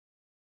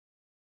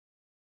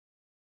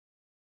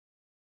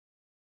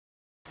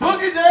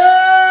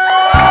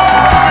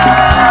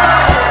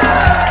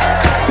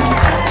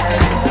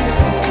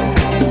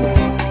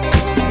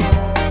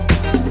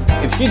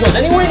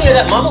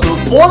that Mama Lou,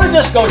 or the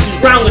disco, she's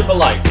grounded for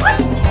life. What?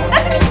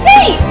 That's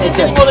insane! It's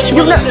any more than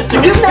your mother's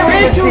sister. You've never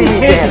even seen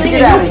me dance.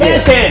 Get out of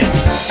here.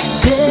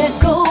 There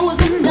goes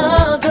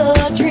another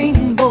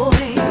dream boy.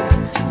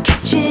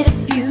 Catch it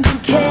if you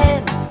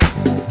can.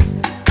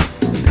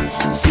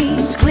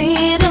 Seems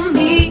clear to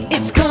me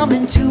it's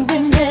coming to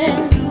an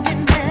end.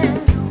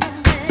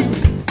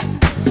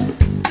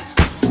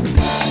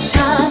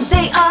 Times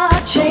they are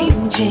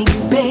changing,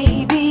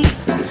 baby.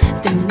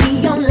 The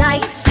neon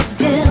lights are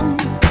dim.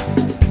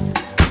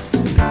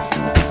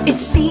 It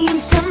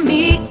seems to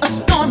me a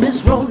storm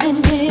is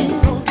rolling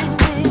in.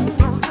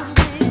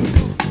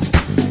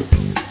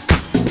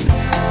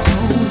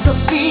 Don't look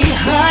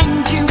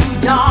behind you,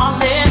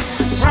 darling.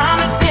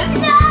 Promise there's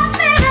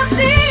nothing to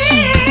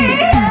see.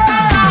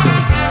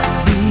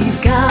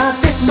 We've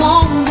got this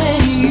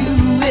moment, you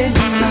and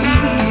me.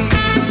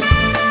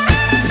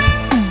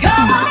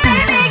 Come on,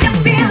 baby, you're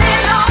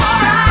feeling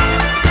alright.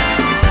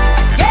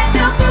 Get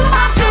your groove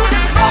on to the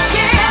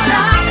smoky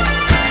lights.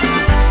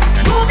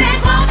 Moving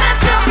closer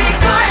to me,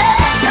 good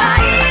and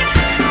tight.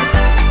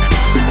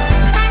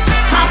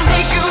 I'll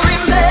make you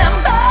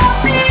remember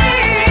me,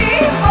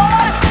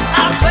 boy.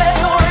 I swear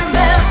you'll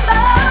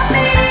remember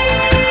me.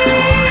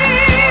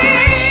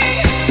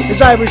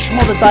 His Irish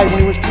mother died when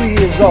he was 3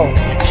 years old.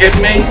 You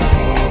kidding me?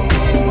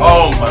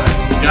 Oh my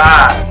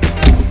God.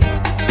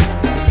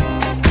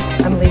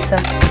 I'm Lisa.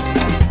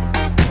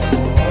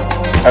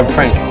 I'm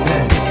Frank.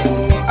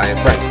 I am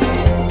Frank.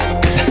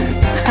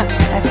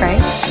 Hi,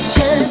 Frank.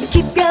 Just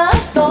keep your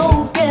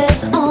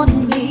focus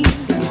on me.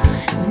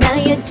 Now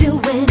you're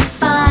doing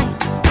fine.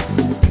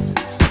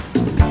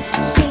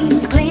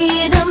 Seems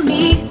clear to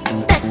me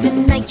that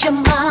tonight you're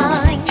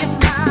mine.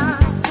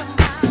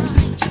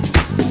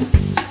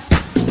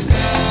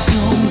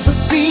 Don't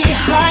look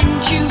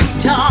behind you,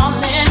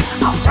 darling.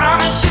 I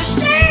promise you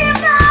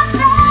she's not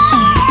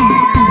there.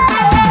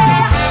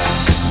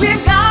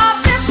 We've got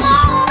this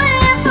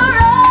moment for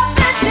us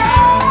to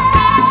share.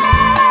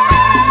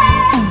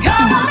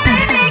 Come on,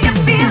 baby, you're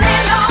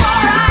feeling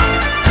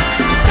alright.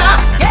 Stop.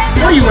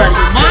 What are you out of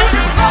your mind?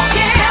 The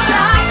smoky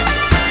lights.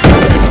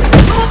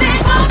 Moving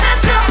closer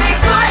to me,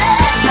 good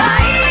and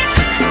tight.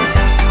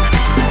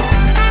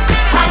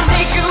 I'll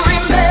make you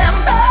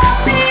remember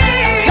me.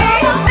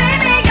 Come on,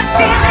 baby, you're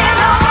feeling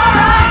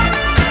alright.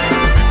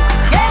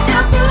 Get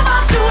your groove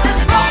on to the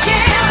smoky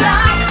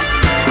lights.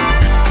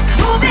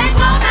 Moving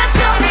closer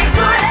to me,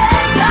 good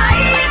and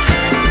tight.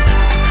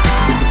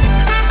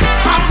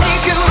 I'll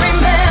make you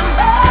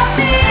remember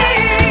me,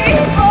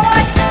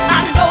 boy. I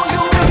know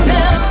you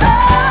remember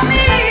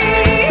me,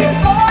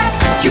 boy.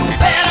 You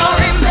better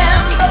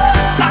remember,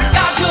 like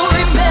I do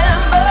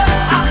remember.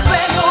 I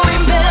swear you'll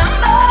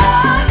remember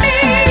me.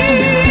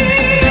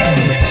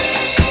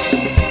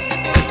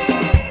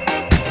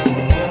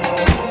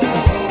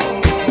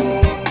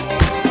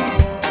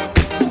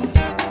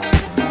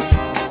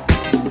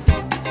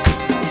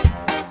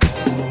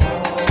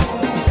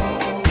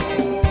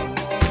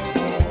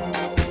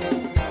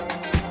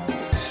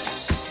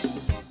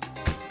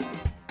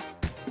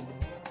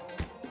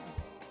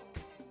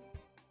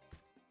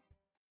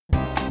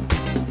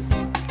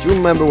 Do you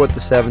remember what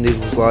the 70s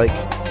was like?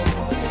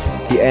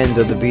 The end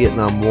of the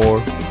Vietnam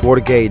War,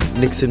 Watergate,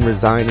 Nixon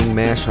resigning,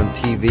 MASH on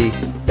TV,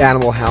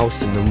 Animal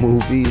House in the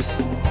movies,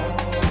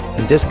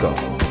 and disco.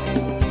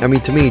 I mean,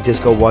 to me,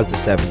 disco was the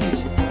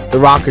 70s. The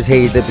rockers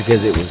hated it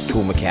because it was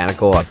too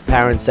mechanical, our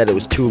parents said it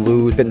was too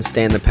loose, couldn't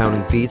stand the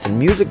pounding beats, and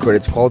music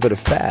critics called it a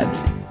fad.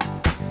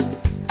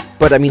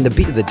 But I mean, the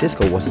beat of the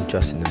disco wasn't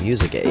just in the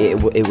music,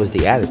 it was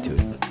the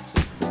attitude.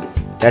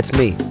 That's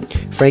me,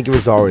 Frankie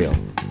Rosario.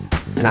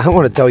 And I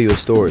want to tell you a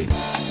story.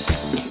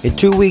 In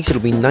 2 weeks,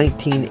 it'll be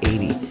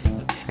 1980.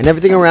 And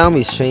everything around me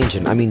is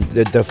changing. I mean,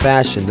 the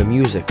fashion, the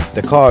music,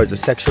 the cars, the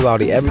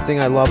sexuality, everything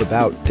I love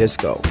about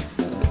disco.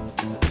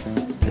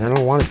 And I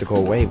don't want it to go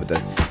away, but the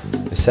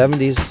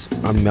 70s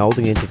are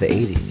melding into the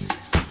 80s.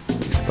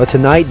 But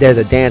tonight, there's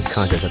a dance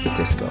contest at the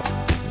disco.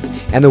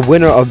 And the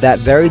winner of that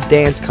very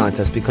dance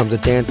contest becomes a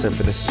dancer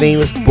for the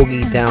famous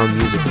Boogie Down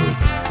music group.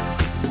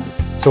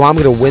 So I'm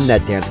going to win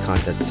that dance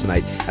contest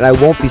tonight, and I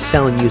won't be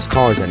selling used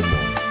cars anymore.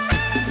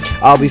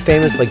 I'll be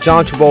famous like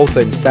John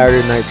Travolta in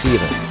Saturday Night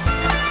Fever.